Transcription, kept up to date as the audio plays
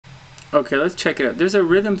Okay, let's check it out. There's a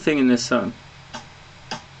rhythm thing in this song.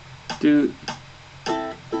 Do.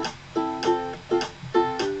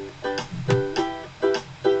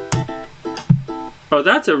 Oh,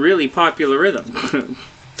 that's a really popular rhythm.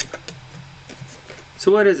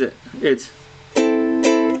 So what is it? It's.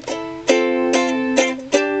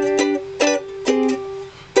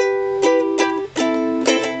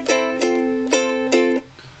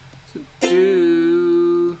 So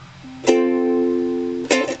do.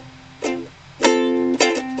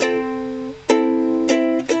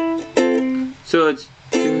 So it's.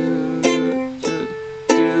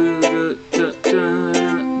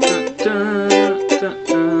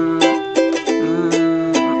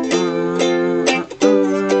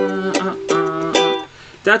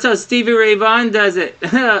 That's how Stevie Ray Vaughan does it.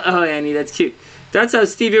 Oh, Annie, that's cute. That's how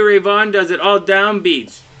Stevie Ray Vaughan does it, all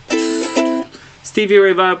downbeats. Stevie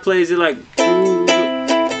Ray Vaughan plays it like.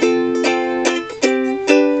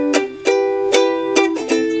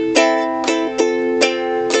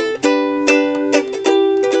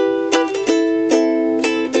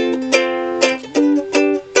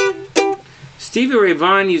 Stevie Ray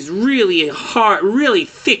Vaughan used really hard, really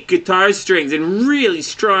thick guitar strings and really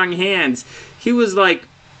strong hands. He was like,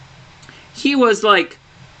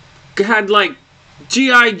 had like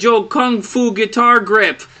G.I. Joe Kung Fu guitar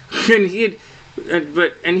grip, and he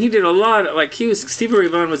did a lot of, like, Stevie Ray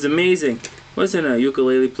Vaughan was amazing. Wasn't a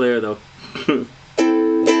ukulele player though.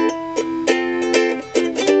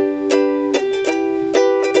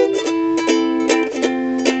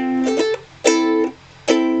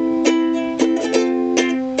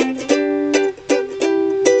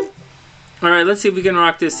 Alright, let's see if we can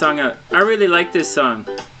rock this song out. I really like this song.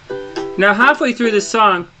 Now, halfway through the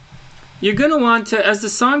song, you're going to want to, as the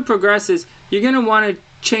song progresses, you're going to want to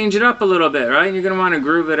change it up a little bit, right? You're going to want to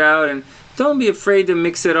groove it out, and don't be afraid to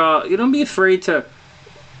mix it all. You don't be afraid to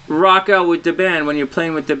rock out with the band when you're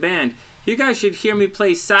playing with the band. You guys should hear me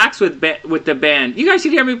play sax with the band. You guys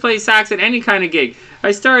should hear me play sax at any kind of gig.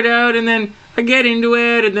 I start out, and then I get into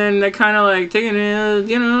it, and then I kind of like taking it,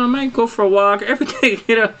 you know, I might go for a walk, everything,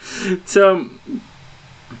 you know. So,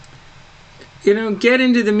 you know, get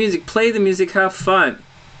into the music, play the music, have fun.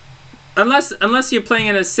 Unless you're playing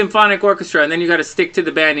in a symphonic orchestra, and then you got to stick to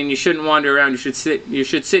the band, and you shouldn't wander around. You should sit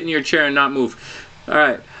in your chair and not move. All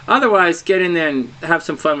right. Otherwise, get in there and have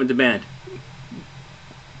some fun with the band.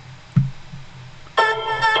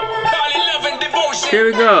 Here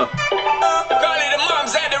we go.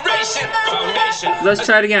 Let's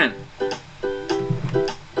try it again.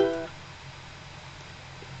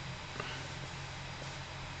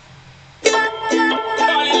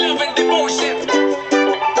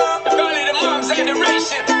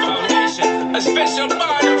 A special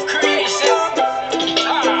part of creation. For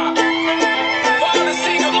all the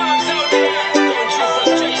single moms out there going through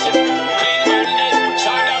frustration. Clean Bandit,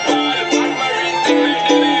 China,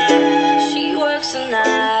 she works the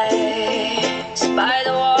nights by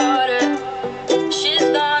the water. She's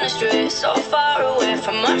gone astray, so far away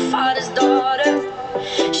from her father's daughter.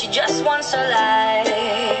 She just wants a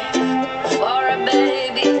life for a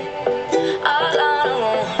baby. All on her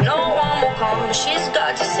own, no one will come. She's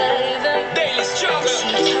got to save him. She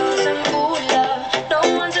tells him, ooh, love, no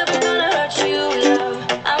one's ever gonna hurt you, love.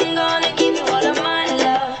 I'm gonna give you all of my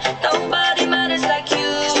love. Nobody matters like you.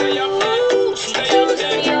 She tells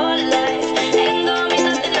him your life ain't gonna be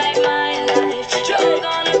nothing like my life. You're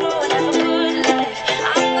gonna grow and have a good life.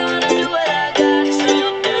 I'm gonna do what I got to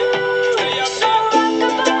do. So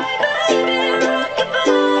rock-a-bye, baby,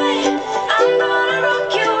 rock-a-bye. I'm gonna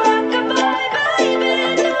rock you, rock-a-bye,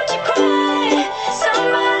 baby, don't you cry.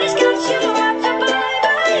 Somebody's got you.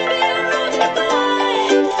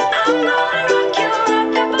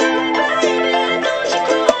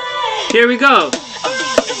 Here we go.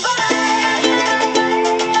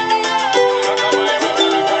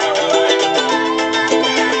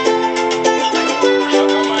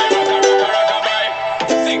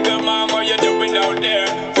 Single mom, what you doing out there?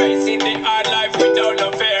 Facing the hard life without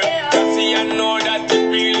no fear. Cause see, I know that you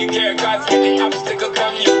really care. Cause when the obstacle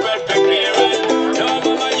come, you well prepare. And no,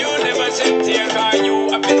 mama, you never shed tear. Cause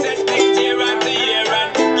you have been set things year after year.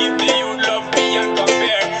 And give the youth love beyond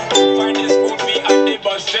compare. Find the school fee and the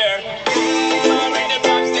bus fare.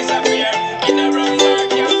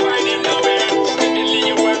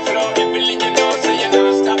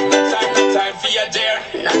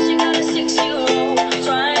 Now she got a 6-year-old,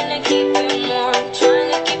 trying to keep him warm,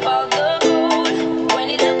 trying to keep all the gold. When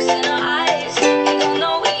he looks in her eyes, he gon'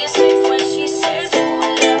 know he is safe when she says, ooh,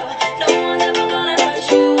 love, no one's ever gonna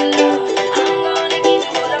hurt you, love. I'm gonna give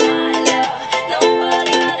you all of my love.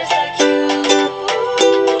 Nobody matters like you.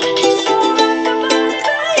 So rock-a-bye,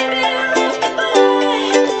 baby.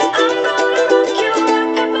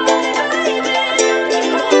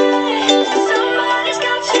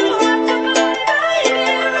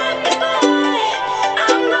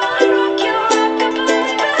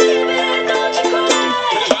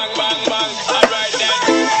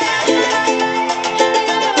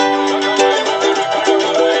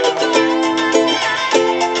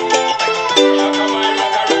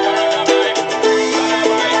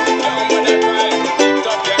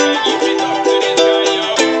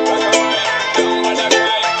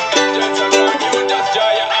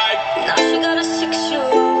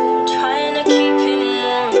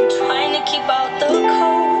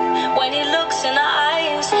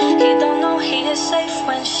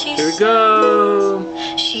 when she Here we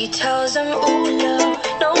go. She tells him, ooh, love,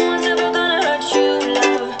 no one's ever gonna hurt you,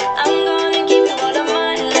 love. I'm gonna give you all of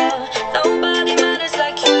my love. Nobody matters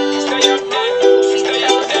like you. She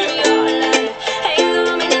tells him your life ain't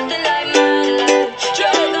gonna be nothing like my life.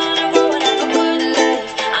 You're gonna ruin like a good life.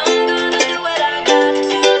 I'm gonna do what I got to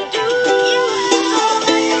do.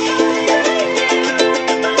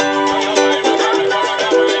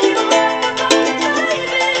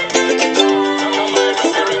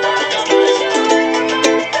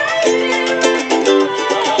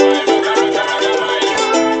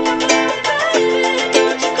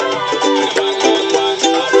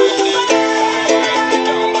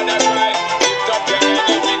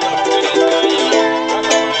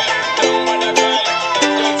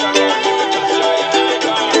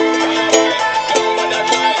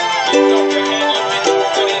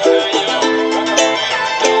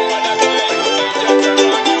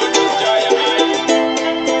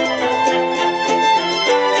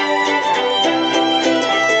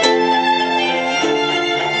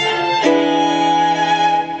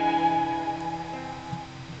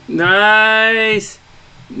 Nice.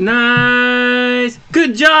 Nice.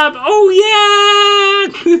 Good job. Oh yeah.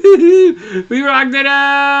 We rocked it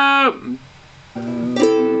up.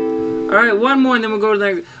 Alright, one more and then we'll go to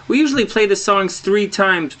the next. We usually play the songs 3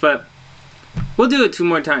 times, but we'll do it 2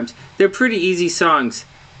 more times. They're pretty easy songs.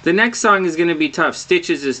 The next song is going to be tough.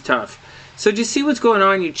 Stitches is tough. So just see what's going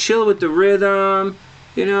on. You chill with the rhythm.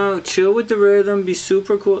 You know, chill with the rhythm. Be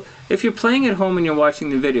super cool. If you're playing at home and you're watching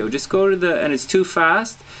the video, just go to the, and it's too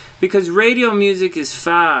fast. Because radio music is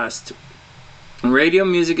fast. Radio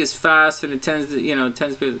music is fast and it tends to, you know,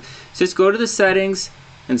 just go to the settings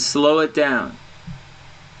and slow it down.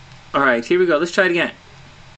 Alright, here we go. Let's try it again.